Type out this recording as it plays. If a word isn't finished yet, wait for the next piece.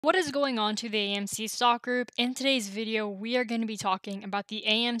What is going on to the AMC stock group? In today's video, we are going to be talking about the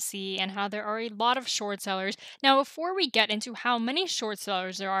AMC and how there are a lot of short sellers. Now, before we get into how many short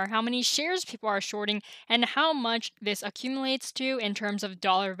sellers there are, how many shares people are shorting, and how much this accumulates to in terms of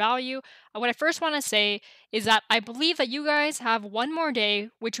dollar value, what I first want to say is that I believe that you guys have one more day,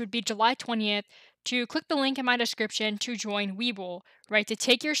 which would be July 20th, to click the link in my description to join Webull, right? To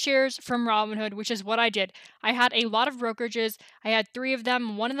take your shares from Robinhood, which is what I did. I had a lot of brokerages. I had 3 of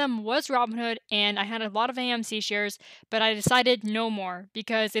them. One of them was Robinhood, and I had a lot of AMC shares, but I decided no more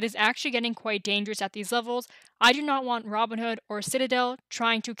because it is actually getting quite dangerous at these levels. I do not want Robinhood or Citadel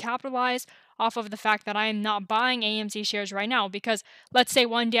trying to capitalize off of the fact that I am not buying AMC shares right now, because let's say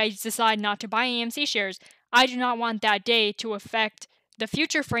one day I decide not to buy AMC shares. I do not want that day to affect the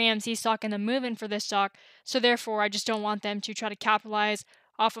future for AMC stock and the movement for this stock. So therefore, I just don't want them to try to capitalize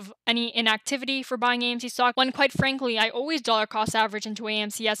off of any inactivity for buying AMC stock, when quite frankly, I always dollar cost average into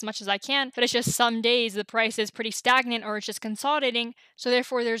AMC as much as I can, but it's just some days the price is pretty stagnant or it's just consolidating, so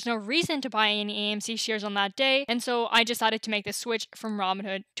therefore there's no reason to buy any AMC shares on that day, and so I decided to make the switch from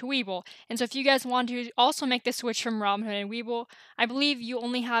Robinhood to Webull. And so if you guys want to also make the switch from Robinhood and Webull, I believe you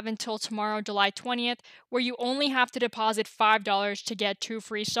only have until tomorrow, July 20th, where you only have to deposit $5 to get 2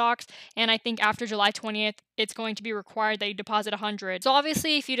 free stocks, and I think after July 20th, it's going to be required that you deposit $100. So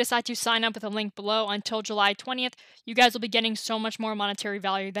obviously, if you decide to sign up with the link below until July 20th, you guys will be getting so much more monetary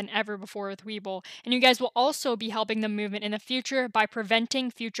value than ever before with Webull. And you guys will also be helping the movement in the future by preventing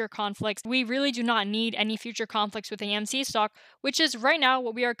future conflicts. We really do not need any future conflicts with AMC stock, which is right now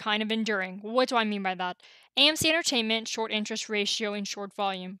what we are kind of enduring. What do I mean by that? AMC Entertainment short interest ratio in short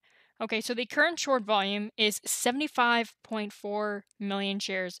volume. Okay, so the current short volume is 75.4 million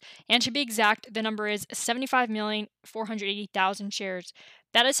shares. And to be exact, the number is 75,480,000 shares.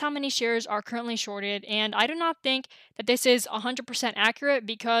 That is how many shares are currently shorted, and I do not think that this is 100% accurate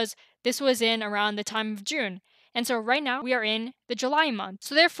because this was in around the time of June. And so right now we are in the July month.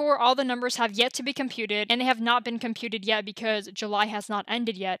 So therefore all the numbers have yet to be computed, and they have not been computed yet because July has not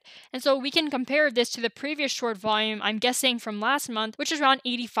ended yet. And so we can compare this to the previous short volume, I'm guessing from last month, which is around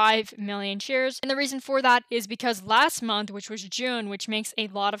 85 million shares. And the reason for that is because last month, which was June, which makes a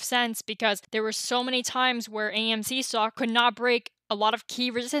lot of sense because there were so many times where AMC stock could not break a lot of key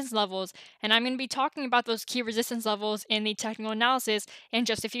resistance levels, and I'm going to be talking about those key resistance levels in the technical analysis in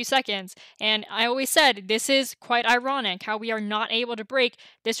just a few seconds. And I always said this is quite ironic how we are not able to break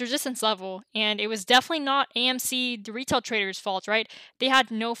this resistance level, and it was definitely not AMC, the retail traders' fault, right? They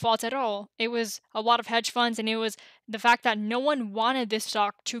had no fault at all. It was a lot of hedge funds, and it was the fact that no one wanted this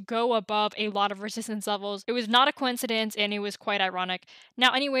stock to go above a lot of resistance levels. It was not a coincidence, and it was quite ironic.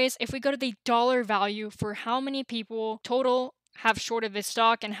 Now, anyways, if we go to the dollar value for how many people total have shorted this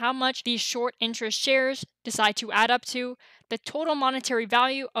stock and how much these short interest shares decide to add up to, the total monetary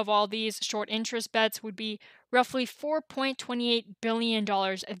value of all these short interest bets would be roughly $4.28 billion.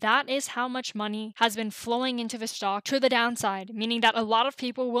 That is how much money has been flowing into the stock to the downside, meaning that a lot of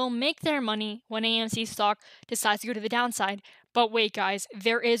people will make their money when AMC stock decides to go to the downside. But wait, guys,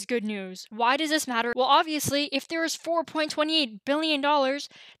 there is good news. Why does this matter? Well, obviously, if there is $4.28 billion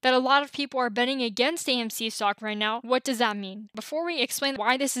that a lot of people are betting against AMC stock right now, what does that mean? Before we explain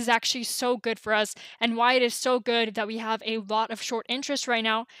why this is actually so good for us and why it is so good that we have a lot of short interest right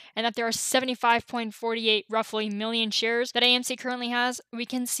now and that there are 75.48 roughly million shares that AMC currently has, we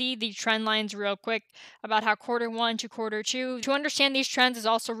can see the trend lines real quick about how Q1 to Q2. To understand these trends is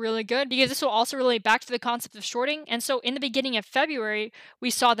also really good because this will also relate back to the concept of shorting. And so in the beginning of February,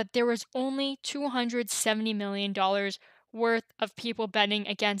 we saw that there was only $270 million worth of people betting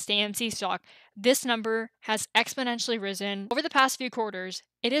against AMC stock. This number has exponentially risen over the past few quarters.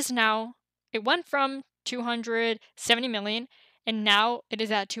 It went from 270 million and now it is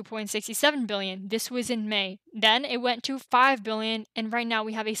at 2.67 billion. This was in May. Then it went to 5 billion and right now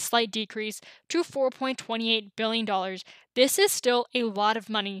we have a slight decrease to $4.28 billion. This is still a lot of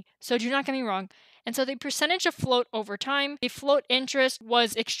money, so do not get me wrong. And so the percentage of float over time, the float interest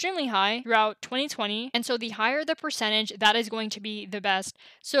was extremely high throughout 2020. And so the higher the percentage, that is going to be the best.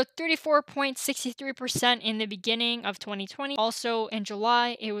 So 34.63% in the beginning of 2020. Also in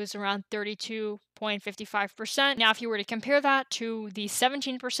July, it was around 32.55%. Now, if you were to compare that to the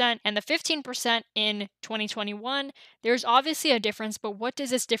 17% and the 15% in 2021, there's obviously a difference, but what does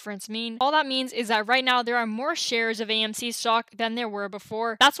this difference mean? All that means is that right now there are more shares of AMC stock than there were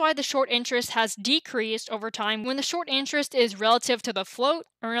before. That's why the short interest has decreased over time. When the short interest is relative to the float,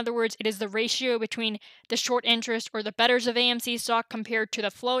 or in other words, it is the ratio between the short interest or the bettors of AMC stock compared to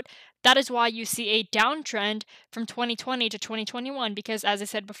the float. That is why you see a downtrend from 2020 to 2021, because as I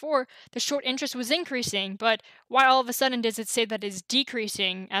said before, the short interest was increasing, but why all of a sudden does it say that it's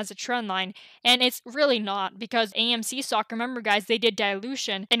decreasing as a trend line? And it's really not, because AMC stock, remember guys, they did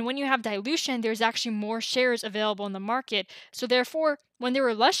dilution, and when you have dilution, there's actually more shares available in the market. So therefore, when there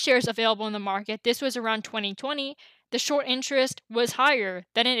were less shares available in the market, this was around 2020, the short interest was higher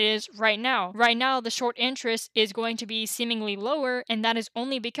than it is right now. Right now, the short interest is going to be seemingly lower, and that is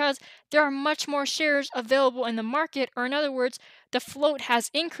only because there are much more shares available in the market, or in other words, the float has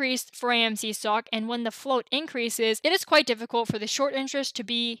increased for AMC stock, and when the float increases, it is quite difficult for the short interest to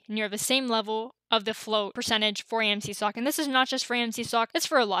be near the same level of the float percentage for AMC stock. And this is not just for AMC stock, it's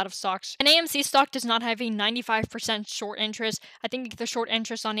for a lot of stocks. And AMC stock does not have a 95% short interest. I think the short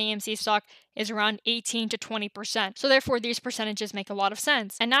interest on AMC stock is around 18 to 20%. So therefore, these percentages make a lot of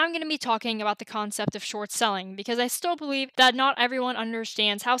sense. And now I'm going to be talking about the concept of short selling, because I still believe that not everyone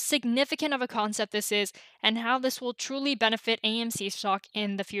understands how significant of a concept this is and how this will truly benefit AMC stock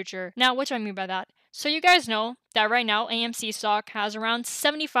in the future. Now, what do I mean by that? So you guys know that right now AMC stock has around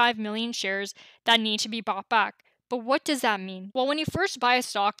 75 million shares that need to be bought back. But what does that mean? Well, when you first buy a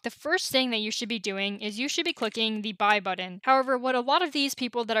stock, the first thing that you should be doing is you should be clicking the buy button. However, what a lot of these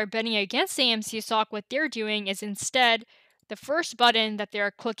people that are betting against AMC stock, what they're doing is instead, the first button that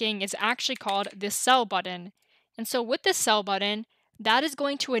they're clicking is actually called the sell button. And so with the sell button, that is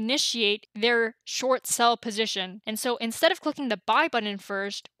going to initiate their short sell position. And so instead of clicking the buy button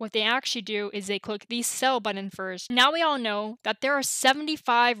first, what they actually do is they click the sell button first. Now we all know that there are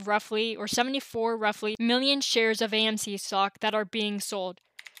 75 roughly, or 74 roughly, million shares of AMC stock that are being sold.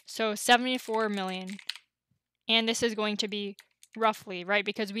 So 74 million. And this is going to be roughly, right?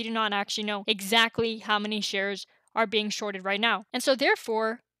 Because we do not actually know exactly how many shares are being shorted right now. And so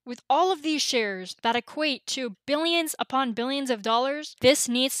therefore, with all of these shares that equate to billions upon billions of dollars, this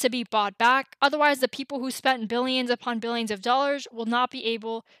needs to be bought back. Otherwise, the people who spent billions upon billions of dollars will not be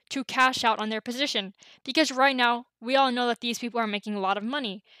able to cash out on their position. Because right now, we all know that these people are making a lot of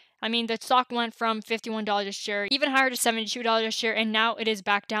money. I mean, the stock went from $51 a share, even higher to $72 a share, and now it is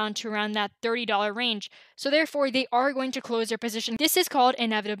back down to around that $30 range. So therefore, they are going to close their position. This is called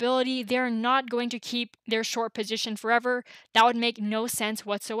inevitability. They're not going to keep their short position forever. That would make no sense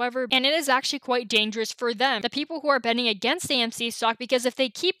whatsoever, and it is actually quite dangerous for them, the people who are betting against AMC stock, because if they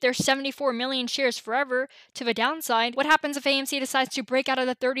keep their 74 million shares forever to the downside, what happens if AMC decides to break out of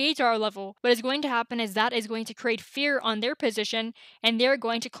the $38 level? What is going to happen is that is going to create fear on their position, and they're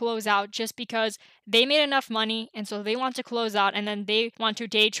going to close out just because they made enough money, and so they want to close out, and then they want to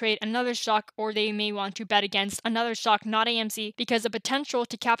day trade another stock, or they may want to bet against another stock, not AMC, because the potential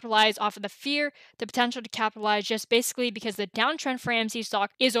to capitalize off of the fear, the potential to capitalize just basically because the downtrend for AMC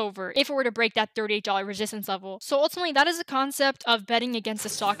stock is over if it were to break that $38 resistance level. So ultimately, that is the concept of betting against the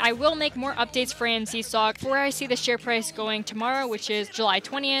stock. I will make more updates for AMC stock for where I see the share price going tomorrow, which is July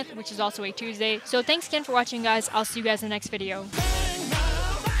 20th, which is also a Tuesday. So thanks again for watching, guys. I'll see you guys in the next video.